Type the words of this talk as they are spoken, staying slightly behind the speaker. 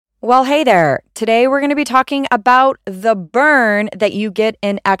Well, hey there. Today we're going to be talking about the burn that you get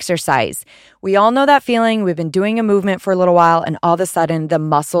in exercise. We all know that feeling. We've been doing a movement for a little while and all of a sudden the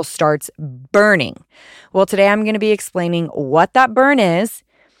muscle starts burning. Well, today I'm going to be explaining what that burn is,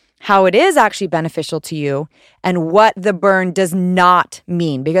 how it is actually beneficial to you, and what the burn does not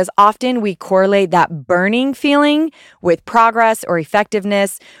mean. Because often we correlate that burning feeling with progress or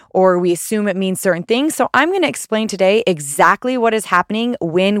effectiveness, or we assume it means certain things. So I'm going to explain today exactly what is happening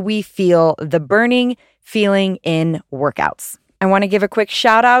when we feel the burning feeling in workouts. I want to give a quick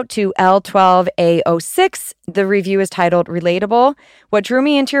shout out to L12A06. The review is titled Relatable. What drew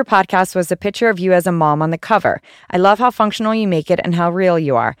me into your podcast was a picture of you as a mom on the cover. I love how functional you make it and how real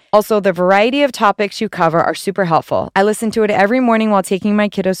you are. Also, the variety of topics you cover are super helpful. I listen to it every morning while taking my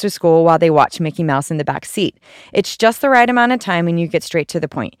kiddos to school while they watch Mickey Mouse in the back seat. It's just the right amount of time and you get straight to the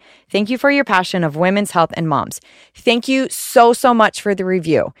point. Thank you for your passion of women's health and moms. Thank you so much for the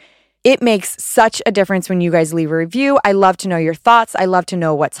review. It makes such a difference when you guys leave a review. I love to know your thoughts. I love to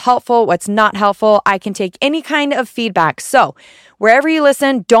know what's helpful, what's not helpful. I can take any kind of feedback. So wherever you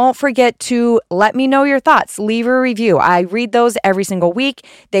listen, don't forget to let me know your thoughts. Leave a review. I read those every single week.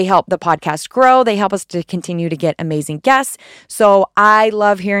 They help the podcast grow. They help us to continue to get amazing guests. So I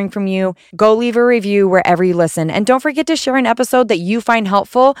love hearing from you. Go leave a review wherever you listen. And don't forget to share an episode that you find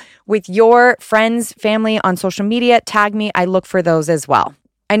helpful with your friends, family on social media. Tag me. I look for those as well.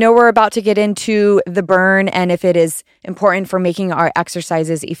 I know we're about to get into the burn and if it is important for making our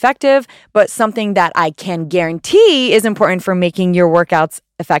exercises effective, but something that I can guarantee is important for making your workouts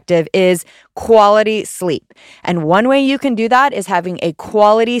effective is quality sleep. And one way you can do that is having a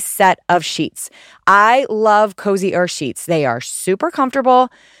quality set of sheets. I love Cozy Earth sheets. They are super comfortable,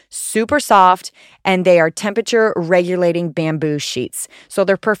 super soft, and they are temperature regulating bamboo sheets. So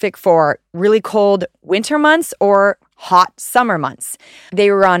they're perfect for really cold winter months or hot summer months. They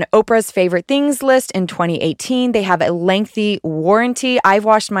were on Oprah's favorite things list in 2018. They have a lengthy warranty. I've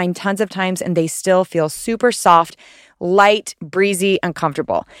washed mine tons of times and they still feel super soft, light, breezy, and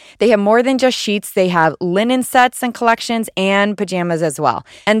comfortable. They have more than just sheets. They have linen sets and collections and pajamas as well.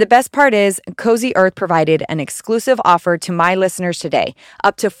 And the best part is Cozy Earth provided an exclusive offer to my listeners today,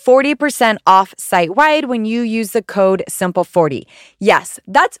 up to 40% off site-wide when you use the code SIMPLE40. Yes,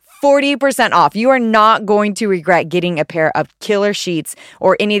 that's 40% off. You are not going to regret getting a pair of killer sheets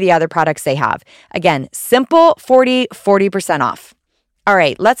or any of the other products they have. Again, SIMPLE40, 40% off. All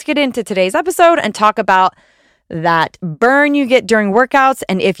right, let's get into today's episode and talk about that burn you get during workouts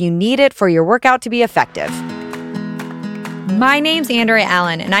and if you need it for your workout to be effective. My name's Andrea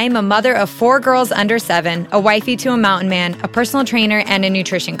Allen, and I am a mother of 4 girls under 7, a wifey to a mountain man, a personal trainer, and a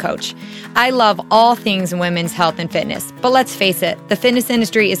nutrition coach. I love all things women's health and fitness, but let's face it, the fitness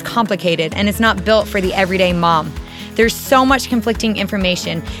industry is complicated and it's not built for the everyday mom. There's so much conflicting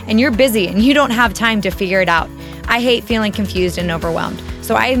information, and you're busy and you don't have time to figure it out. I hate feeling confused and overwhelmed,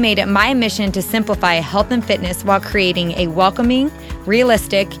 so I have made it my mission to simplify health and fitness while creating a welcoming,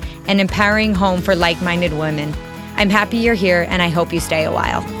 realistic, and empowering home for like-minded women. I'm happy you're here, and I hope you stay a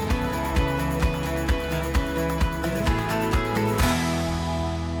while.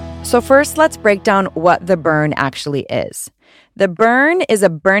 So first, let's break down what the burn actually is. The burn is a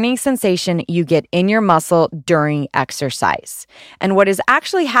burning sensation you get in your muscle during exercise. And what is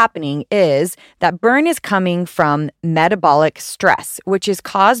actually happening is that burn is coming from metabolic stress, which is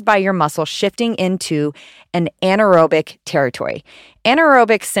caused by your muscle shifting into an anaerobic territory.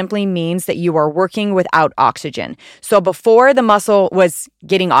 Anaerobic simply means that you are working without oxygen. So before the muscle was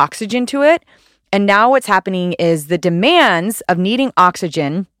getting oxygen to it, and now what's happening is the demands of needing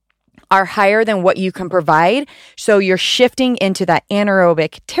oxygen are higher than what you can provide. So you're shifting into that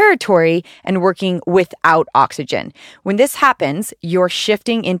anaerobic territory and working without oxygen. When this happens, you're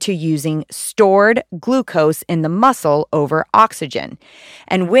shifting into using stored glucose in the muscle over oxygen.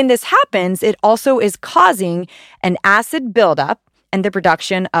 And when this happens, it also is causing an acid buildup and the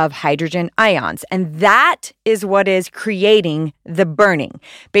production of hydrogen ions. And that is what is creating the burning.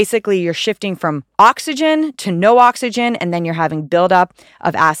 Basically, you're shifting from oxygen to no oxygen, and then you're having buildup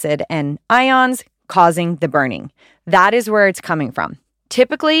of acid and ions causing the burning. That is where it's coming from.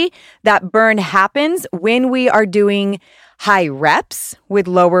 Typically, that burn happens when we are doing high reps with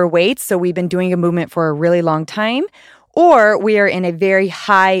lower weights. So we've been doing a movement for a really long time, or we are in a very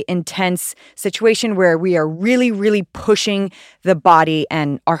high, intense situation where we are really, really pushing the body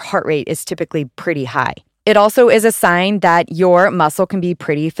and our heart rate is typically pretty high. It also is a sign that your muscle can be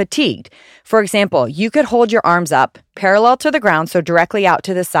pretty fatigued. For example, you could hold your arms up parallel to the ground, so directly out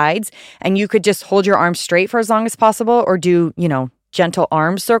to the sides, and you could just hold your arms straight for as long as possible or do, gentle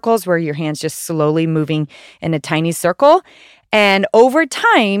arm circles where your hands just slowly moving in a tiny circle. And over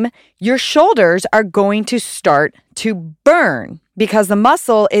time, your shoulders are going to start to burn because the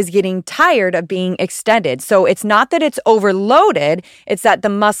muscle is getting tired of being extended. So it's not that it's overloaded, it's that the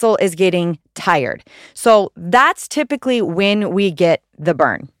muscle is getting tired. So that's typically when we get the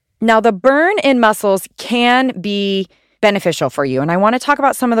burn. Now, the burn in muscles can be beneficial for you. And I want to talk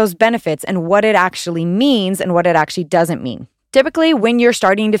about some of those benefits and what it actually means and what it actually doesn't mean. Typically, when you're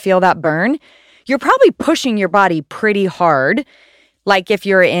starting to feel that burn, you're probably pushing your body pretty hard, like if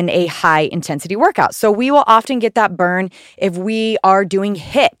you're in a high intensity workout. So we will often get that burn if we are doing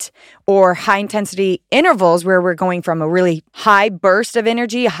HIIT or high intensity intervals where we're going from a really high burst of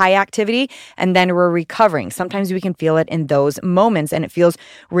energy, high activity, and then we're recovering. Sometimes we can feel it in those moments and it feels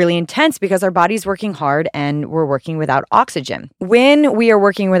really intense because our body's working hard and we're working without oxygen. When we are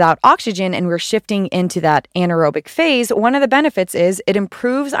working without oxygen and we're shifting into that anaerobic phase, one of the benefits is it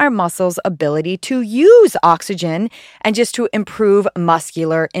improves our muscles' ability to use oxygen and just to improve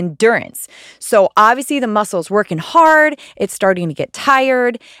muscular endurance. So obviously the muscle's working hard, it's starting to get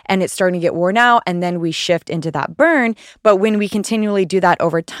tired, and it's starting to get worn out, and then we shift into that burn. But when we continually do that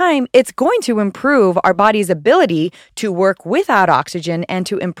over time, it's going to improve our body's ability to work without oxygen and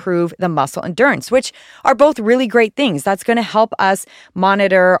to improve the muscle endurance, which are both really great things. That's going to help us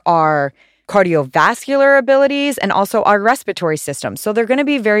monitor our cardiovascular abilities and also our respiratory system. So they're going to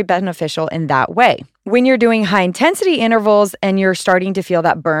be very beneficial in that way. When you're doing high intensity intervals and you're starting to feel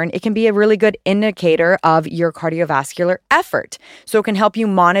that burn, it can be a really good indicator of your cardiovascular effort. So it can help you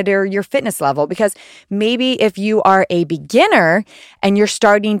monitor your fitness level, because maybe if you are a beginner and you're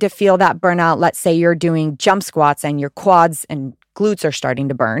starting to feel that burnout, let's say you're doing jump squats and your quads and glutes are starting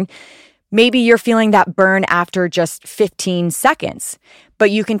to burn, maybe you're feeling that burn after just 15 seconds,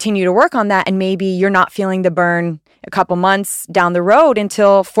 but you continue to work on that and maybe you're not feeling the burn a couple months down the road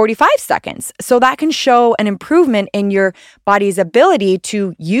until 45 seconds. So that can show an improvement in your body's ability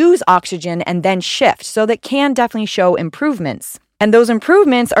to use oxygen and then shift. So that can definitely show improvements. And those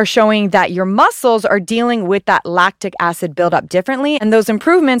improvements are showing that your muscles are dealing with that lactic acid buildup differently. And those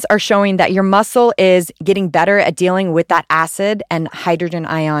improvements are showing that your muscle is getting better at dealing with that acid and hydrogen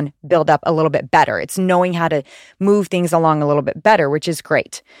ion buildup a little bit better. It's knowing how to move things along a little bit better, which is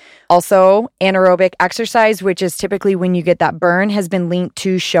great. Also, anaerobic exercise, which is typically when you get that burn, has been linked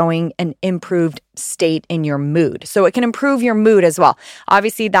to showing an improved state in your mood. So it can improve your mood as well.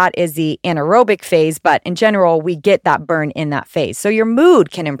 Obviously, that is the anaerobic phase, but in general, we get that burn in that phase. So your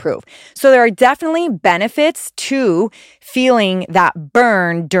mood can improve. So there are definitely benefits to feeling that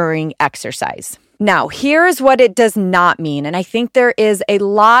burn during exercise. Now, here's what it does not mean. And I think there is a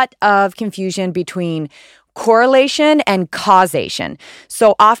lot of confusion between correlation and causation.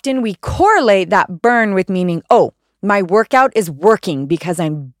 So often we correlate that burn with meaning, oh, my workout is working because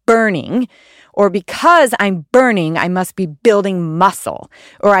I'm burning, or because I'm burning, I must be building muscle,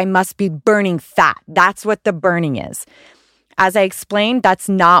 or I must be burning fat. That's what the burning is. As I explained, that's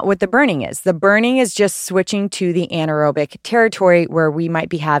not what the burning is. The burning is just switching to the anaerobic territory where we might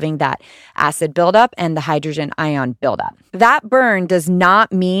be having that acid buildup and the hydrogen ion buildup. That burn does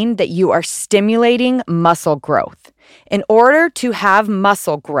not mean that you are stimulating muscle growth. In order to have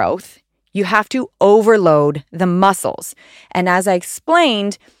muscle growth, you have to overload the muscles. And as I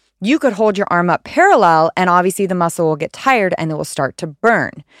explained, you could hold your arm up parallel and obviously the muscle will get tired and it will start to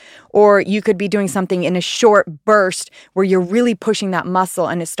burn. Or you could be doing something in a short burst where you're really pushing that muscle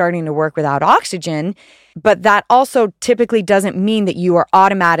and it's starting to work without oxygen. But that also typically doesn't mean that you are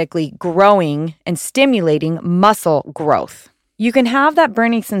automatically growing and stimulating muscle growth. You can have that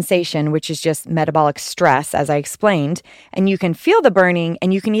burning sensation, which is just metabolic stress, as I explained, and you can feel the burning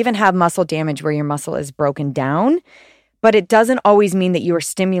and you can even have muscle damage where your muscle is broken down. But it doesn't always mean that you are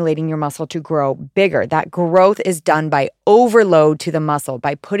stimulating your muscle to grow bigger. That growth is done by overload to the muscle,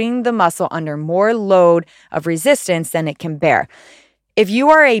 by putting the muscle under more load of resistance than it can bear. If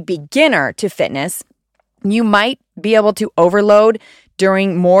you are a beginner to fitness, you might be able to overload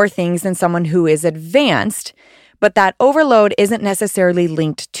during more things than someone who is advanced, but that overload isn't necessarily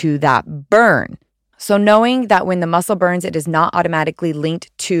linked to that burn. So knowing that when the muscle burns, it is not automatically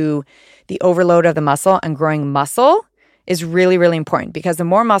linked to the overload of the muscle and growing muscle is really, really important, because the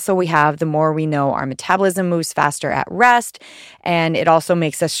more muscle we have, the more we know our metabolism moves faster at rest, and it also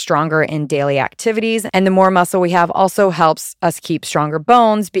makes us stronger in daily activities. And the more muscle we have also helps us keep stronger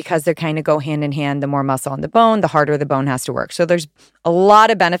bones, because they kind of go hand in hand. The more muscle on the bone, the harder the bone has to work. So there's a lot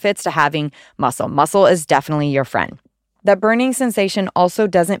of benefits to having muscle. Muscle is definitely your friend. That burning sensation also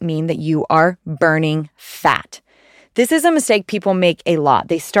doesn't mean that you are burning fat. This is a mistake people make a lot.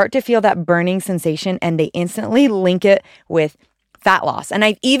 They start to feel that burning sensation and they instantly link it with fat loss. And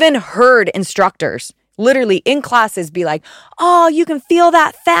I've even heard instructors literally in classes be like, oh, you can feel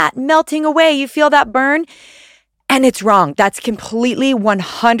that fat melting away. You feel that burn? And it's wrong. That's completely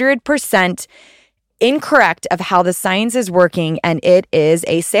 100% incorrect of how the science is working, and it is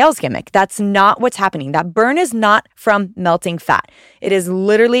a sales gimmick. That's not what's happening. That burn is not from melting fat. It is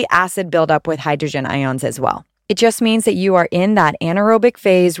literally acid buildup with hydrogen ions as well. It just means that you are in that anaerobic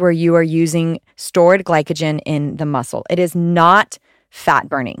phase where you are using stored glycogen in the muscle. It is not fat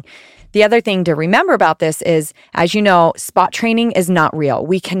burning. The other thing to remember about this is, as you know, spot training is not real.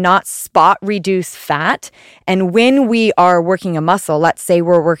 We cannot spot reduce fat. And when we are working a muscle, let's say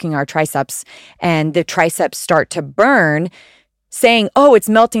we're working our triceps and the triceps start to burn, saying, oh, it's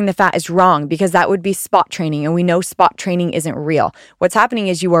melting the fat is wrong, because that would be spot training. And we know spot training isn't real. What's happening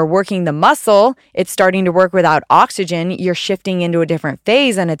is you are working the muscle. It's starting to work without oxygen. You're shifting into a different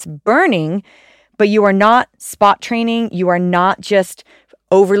phase and it's burning, but you are not spot training. You are not just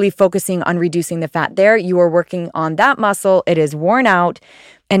overly focusing on reducing the fat there. You are working on that muscle. It is worn out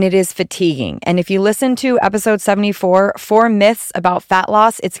and it is fatiguing. And if you listen to episode 74, 4 myths about fat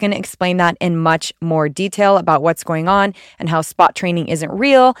loss, it's going to explain that in much more detail about what's going on and how spot training isn't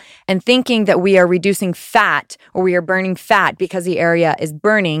real, and thinking that we are reducing fat or we are burning fat because the area is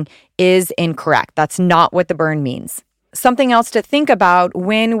burning is incorrect. That's not what the burn means. Something else to think about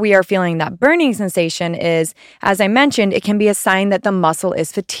when we are feeling that burning sensation is, as I mentioned, it can be a sign that the muscle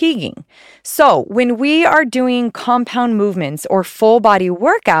is fatiguing. So when we are doing compound movements or full body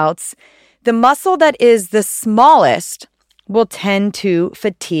workouts, the muscle that is the smallest will tend to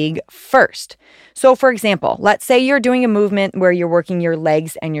fatigue first. So for example, let's say you're doing a movement where you're working your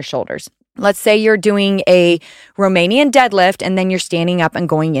legs and your shoulders. Let's say you're doing a Romanian deadlift and then you're standing up and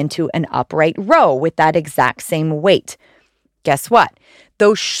going into an upright row with that exact same weight. Guess what?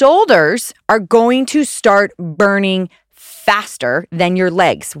 Those shoulders are going to start burning faster than your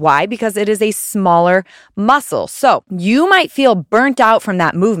legs. Why? Because it is a smaller muscle. So you might feel burnt out from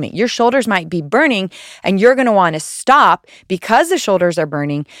that movement. Your shoulders might be burning and you're going to want to stop because the shoulders are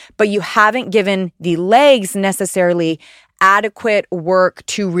burning, but you haven't given the legs necessarily adequate work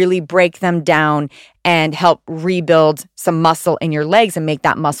to really break them down and help rebuild some muscle in your legs and make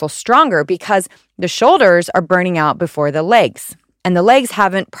that muscle stronger, because the shoulders are burning out before the legs and the legs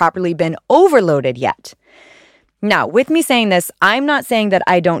haven't properly been overloaded yet. Now, with me saying this, I'm not saying that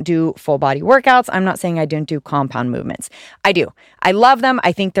I don't do full body workouts. I'm not saying I don't do compound movements. I do. I love them.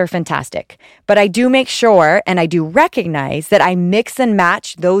 I think they're fantastic. But I do make sure and I do recognize that I mix and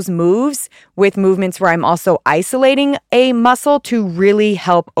match those moves with movements where I'm also isolating a muscle to really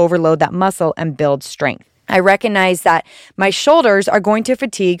help overload that muscle and build strength. I recognize that my shoulders are going to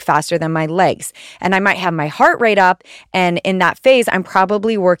fatigue faster than my legs, and I might have my heart rate up, and in that phase, I'm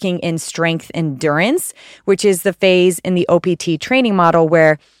probably working in strength endurance, which is the phase in the OPT training model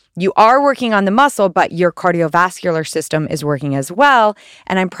where you are working on the muscle, but your cardiovascular system is working as well,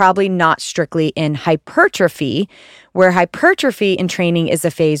 and I'm probably not strictly in hypertrophy, where hypertrophy in training is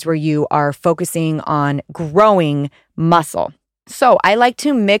a phase where you are focusing on growing muscle. So I like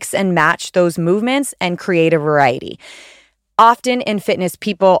to mix and match those movements and create a variety. Often in fitness,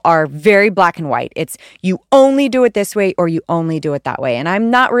 people are very black and white. It's you only do it this way or you only do it that way. And I'm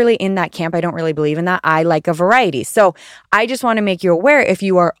not really in that camp. I don't really believe in that. I like a variety. So I just want to make you aware, if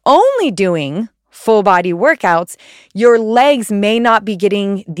you are only doing full body workouts, your legs may not be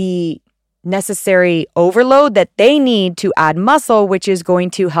getting the necessary overload that they need to add muscle, which is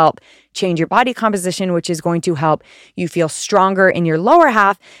going to help change your body composition, which is going to help you feel stronger in your lower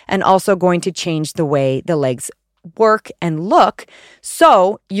half, and also going to change the way the legs work and look.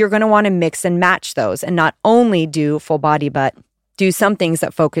 So you're going to want to mix and match those and not only do full body, but do some things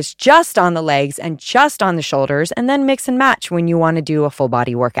that focus just on the legs and just on the shoulders, and then mix and match when you want to do a full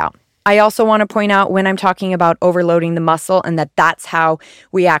body workout. I also want to point out when I'm talking about overloading the muscle, and that's how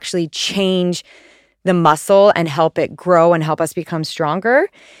we actually change the muscle and help it grow and help us become stronger,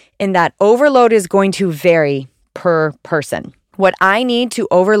 in that overload is going to vary per person. What I need to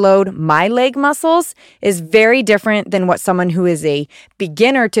overload my leg muscles is very different than what someone who is a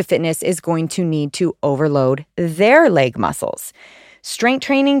beginner to fitness is going to need to overload their leg muscles. Strength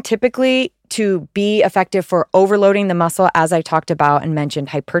training typically, to be effective for overloading the muscle, as I talked about and mentioned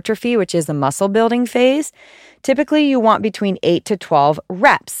hypertrophy, which is the muscle building phase, typically you want between 8 to 12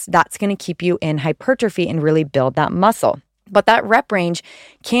 reps. That's going to keep you in hypertrophy and really build that muscle. But that rep range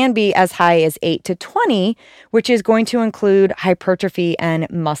can be as high as 8 to 20, which is going to include hypertrophy and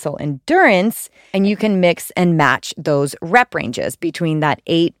muscle endurance. And you can mix and match those rep ranges between that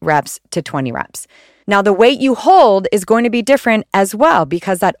 8 reps to 20 reps. Now, the weight you hold is going to be different as well,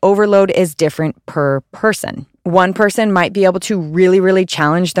 because that overload is different per person. One person might be able to really, really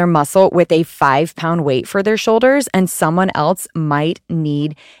challenge their muscle with a 5-pound weight for their shoulders, and someone else might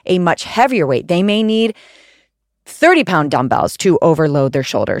need a much heavier weight. They may need 30-pound dumbbells to overload their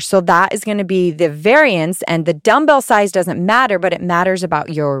shoulders. So that is going to be the variance, and the dumbbell size doesn't matter, but it matters about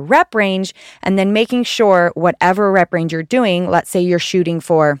your rep range, and then making sure whatever rep range you're doing, let's say you're shooting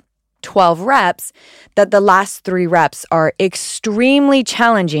for 12 reps, that the last 3 reps are extremely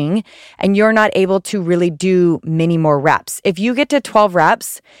challenging and you're not able to really do many more reps. If you get to 12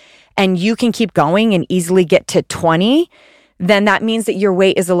 reps and you can keep going and easily get to 20, then that means that your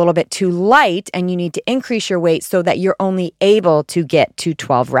weight is a little bit too light and you need to increase your weight so that you're only able to get to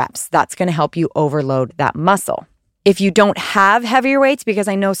 12 reps. That's going to help you overload that muscle. If you don't have heavier weights, because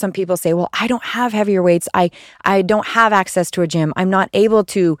I know some people say, well, I don't have heavier weights. I don't have access to a gym. I'm not able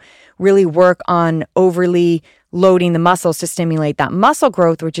to really work on overly loading the muscles to stimulate that muscle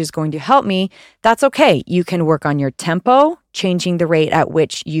growth, which is going to help me. That's okay. You can work on your tempo, changing the rate at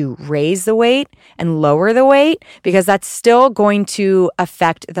which you raise the weight and lower the weight, because that's still going to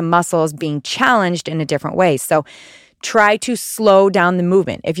affect the muscles being challenged in a different way. So try to slow down the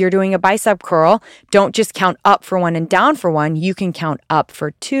movement. If you're doing a bicep curl, don't just count up for 1 and down for 1. You can count up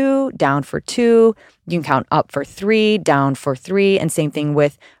for 2, down for 2. You can count up for 3, down for 3, and same thing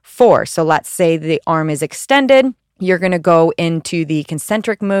with 4. So let's say the arm is extended. You're going to go into the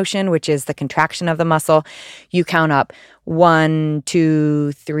concentric motion, which is the contraction of the muscle. You count up 1,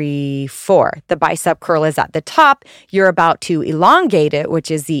 2, 3, 4. The bicep curl is at the top. You're about to elongate it,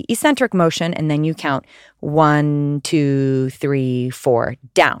 which is the eccentric motion, and then you count 1, 2, 3, 4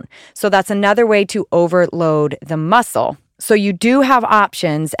 down. So that's another way to overload the muscle. So you do have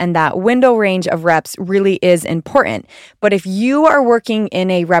options, and that window range of reps really is important. But if you are working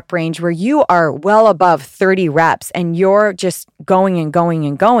in a rep range where you are well above 30 reps and you're just going and going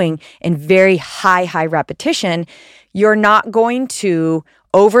and going in very high repetition, you're not going to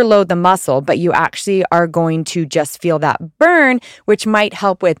overload the muscle, but you actually are going to just feel that burn, which might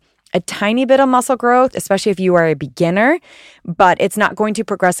help with a tiny bit of muscle growth, especially if you are a beginner, but it's not going to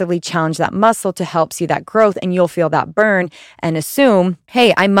progressively challenge that muscle to help see that growth, and you'll feel that burn and assume,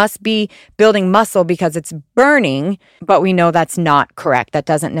 hey, I must be building muscle because it's burning, but we know that's not correct. That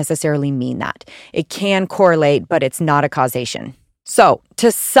doesn't necessarily mean that. It can correlate, but it's not a causation. So to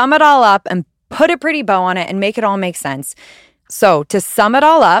sum it all up and put a pretty bow on it and make it all make sense. So to sum it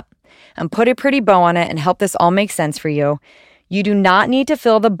all up and put a pretty bow on it and help this all make sense for you, you do not need to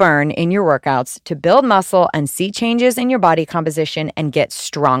feel the burn in your workouts to build muscle and see changes in your body composition and get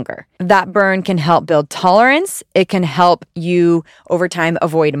stronger. That burn can help build tolerance. It can help you over time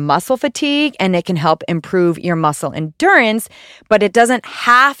avoid muscle fatigue, and it can help improve your muscle endurance, but it doesn't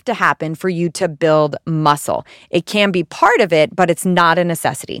have to happen for you to build muscle. It can be part of it, but it's not a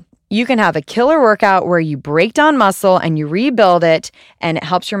necessity. You can have a killer workout where you break down muscle and you rebuild it, and it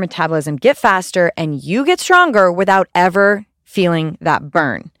helps your metabolism get faster and you get stronger without ever feeling that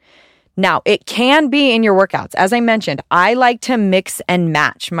burn. Now, it can be in your workouts. As I mentioned, I like to mix and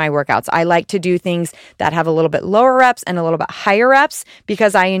match my workouts. I like to do things that have a little bit lower reps and a little bit higher reps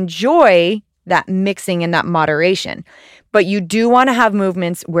because I enjoy that mixing and that moderation. But you do want to have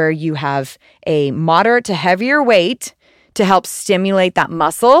movements where you have a moderate to heavier weight to help stimulate that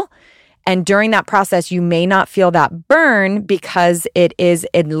muscle. And during that process, you may not feel that burn because it is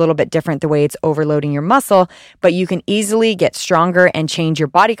a little bit different the way it's overloading your muscle, but you can easily get stronger and change your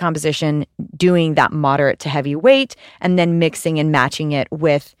body composition doing that moderate to heavy weight and then mixing and matching it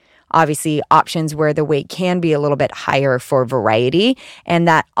with obviously options where the weight can be a little bit higher for variety, and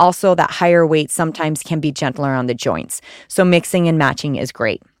that also that higher weight sometimes can be gentler on the joints. So mixing and matching is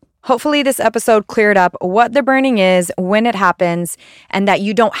great. Hopefully this episode cleared up what the burning is, when it happens, and that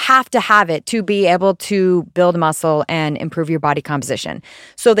you don't have to have it to be able to build muscle and improve your body composition,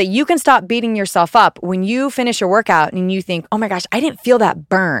 so that you can stop beating yourself up when you finish a workout and you think, oh my gosh, I didn't feel that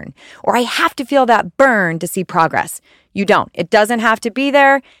burn, or I have to feel that burn to see progress. You don't. It doesn't have to be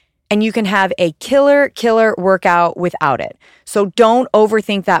there. And you can have a killer workout without it. So don't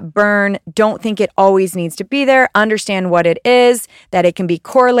overthink that burn. Don't think it always needs to be there. Understand what it is, that it can be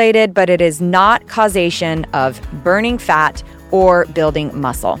correlated, but it is not causation of burning fat or building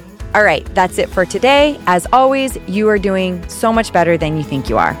muscle. All right, that's it for today. As always, you are doing so much better than you think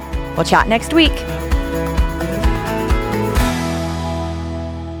you are. We'll chat next week.